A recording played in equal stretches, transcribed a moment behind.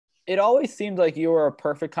it always seemed like you were a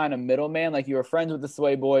perfect kind of middleman. Like you were friends with the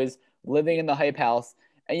Sway boys, living in the hype house.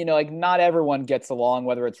 And, like not everyone gets along,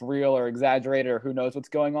 whether it's real or exaggerated or who knows what's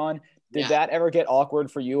going on. Did Yeah. that ever get awkward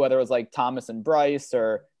for you, whether it was like Thomas and Bryce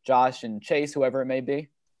or Josh and Chase, whoever it may be?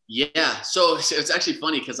 Yeah. So it's actually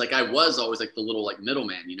funny because like I was always like the little like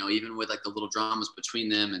middleman, even with like the little dramas between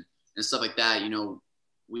them and stuff like that,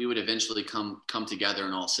 we would eventually come together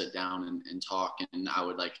and all sit down and talk. And I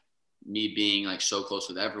would like me being like so close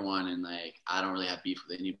with everyone and like I don't really have beef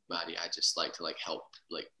with anybody. I just like to like help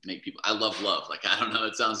like make people. I love love. Like I don't know,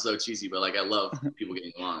 it sounds so cheesy, but like I love people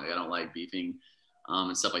getting along. Like I don't like beefing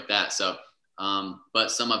and stuff like that. So but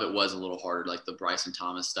some of it was a little harder, like the Bryce and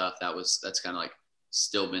Thomas stuff. That's kind of like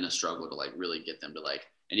still been a struggle to like really get them to like.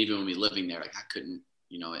 And even when we living there, like I couldn't.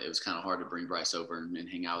 It was kind of hard to bring Bryce over and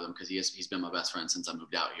hang out with him because he's been my best friend since I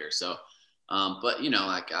moved out here. So, but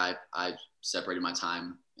like I separated my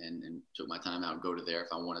time and took my time out and go to there if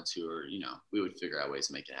I wanted to, or we would figure out ways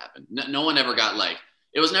to make it happen. No one ever got like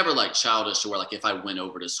it was never like childish to where like if I went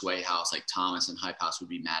over to Sway House, like Thomas and Hype House would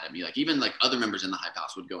be mad at me. Like even like other members in the Hype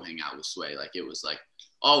House would go hang out with Sway. Like it was like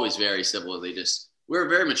always very civil. We were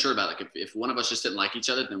very mature about it. Like if one of us just didn't like each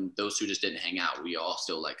other, then those two just didn't hang out. We all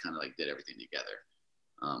still like kind of like did everything together.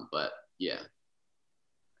 But yeah.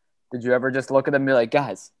 Did you ever just look at them and be like,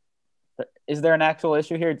 guys, is there an actual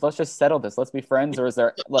issue here? Let's just settle this. Let's be friends. Or is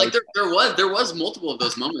there like there was multiple of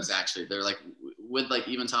those moments actually. They're like with like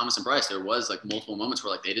even Thomas and Bryce, there was like multiple moments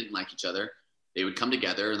where like they didn't like each other. They would come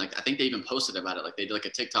together and like I think they even posted about it. Like they did like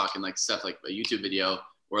a TikTok and like stuff like a YouTube video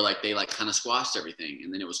where like they like kind of squashed everything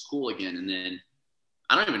and then it was cool again. And then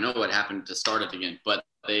I don't even know what happened to start it again, but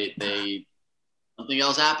they something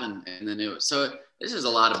else happened and then this is a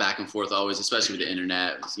lot of back and forth always, especially with the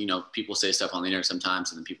internet. People say stuff on the internet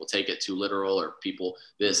sometimes and then people take it too literal or people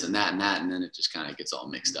this and that and then it just kind of gets all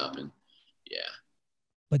mixed up and yeah.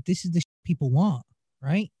 But this is the people want,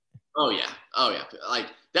 right? Oh yeah. Like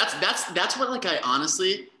that's what like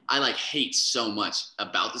I like hate so much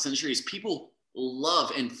about this industry is people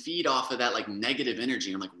love and feed off of that like negative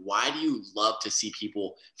energy. I'm like, why do you love to see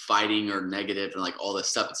people fighting or negative and like all this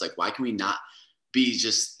stuff? It's like, why can we not be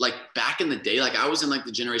just like back in the day? Like I was in like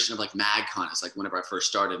the generation of like MagCon. It's like whenever I first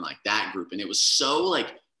started in, like that group. And it was so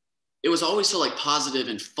like, it was always so like positive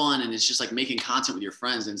and fun. And it's just like making content with your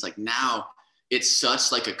friends. And it's like, now it's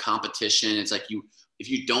such like a competition. It's like if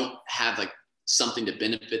you don't have like something to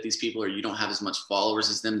benefit these people or you don't have as much followers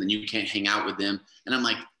as them, then you can't hang out with them. And I'm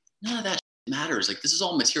like, none of that matters. Like this is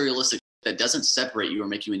all materialistic that doesn't separate you or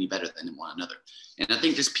make you any better than one another. And I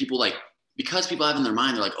think just people like, because people have in their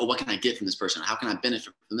mind, they're like, oh, what can I get from this person? How can I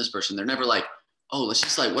benefit from this person? They're never like, oh, let's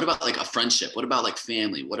just like, what about like a friendship? What about like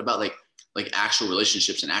family? What about like actual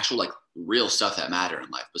relationships and actual like real stuff that matter in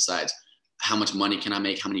life besides how much money can I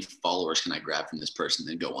make? How many followers can I grab from this person?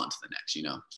 Then go on to the next,